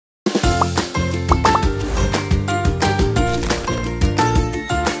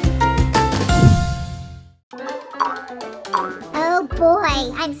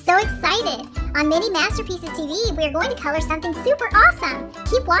Yay! I'm so excited! On Mini Masterpieces TV, we are going to color something super awesome.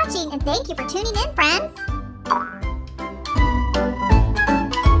 Keep watching and thank you for tuning in, friends!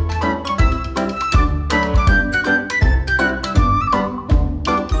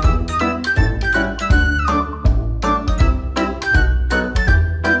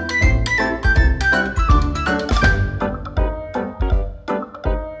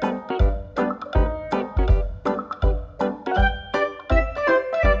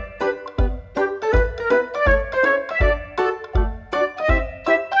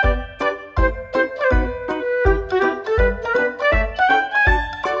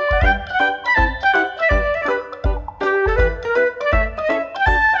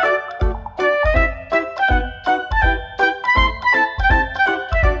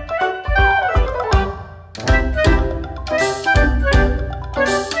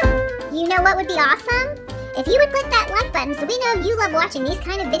 What would be awesome? If you would click that like button so we know you love watching these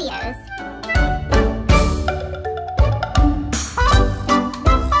kind of videos.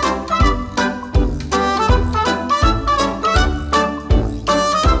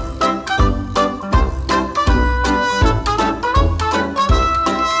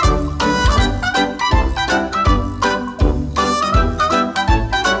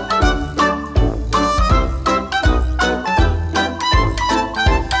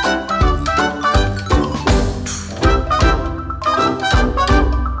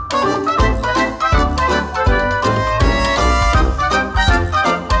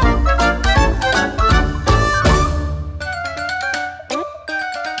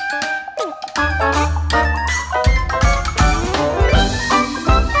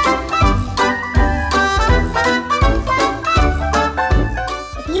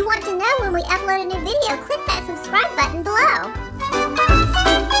 When we upload a new video, click that subscribe button below.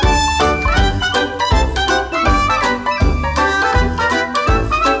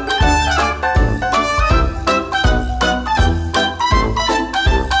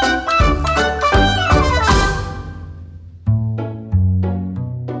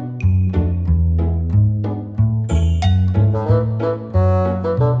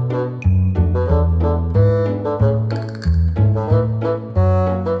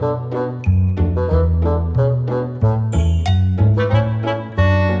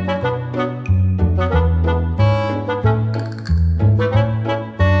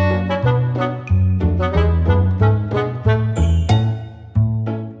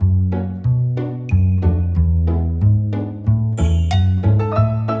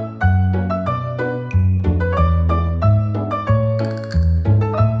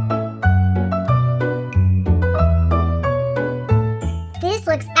 This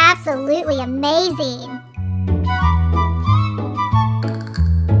looks absolutely amazing!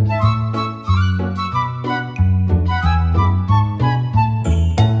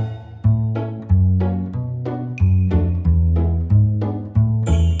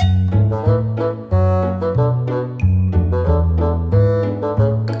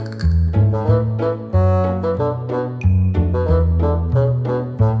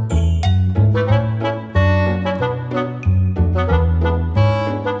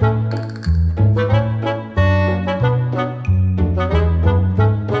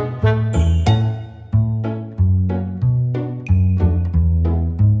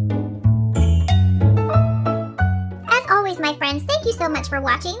 My friends, thank you so much for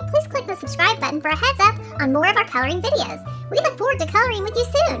watching. Please click the subscribe button for a heads up on more of our coloring videos. We look forward to coloring with you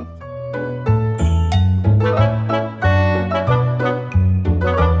soon.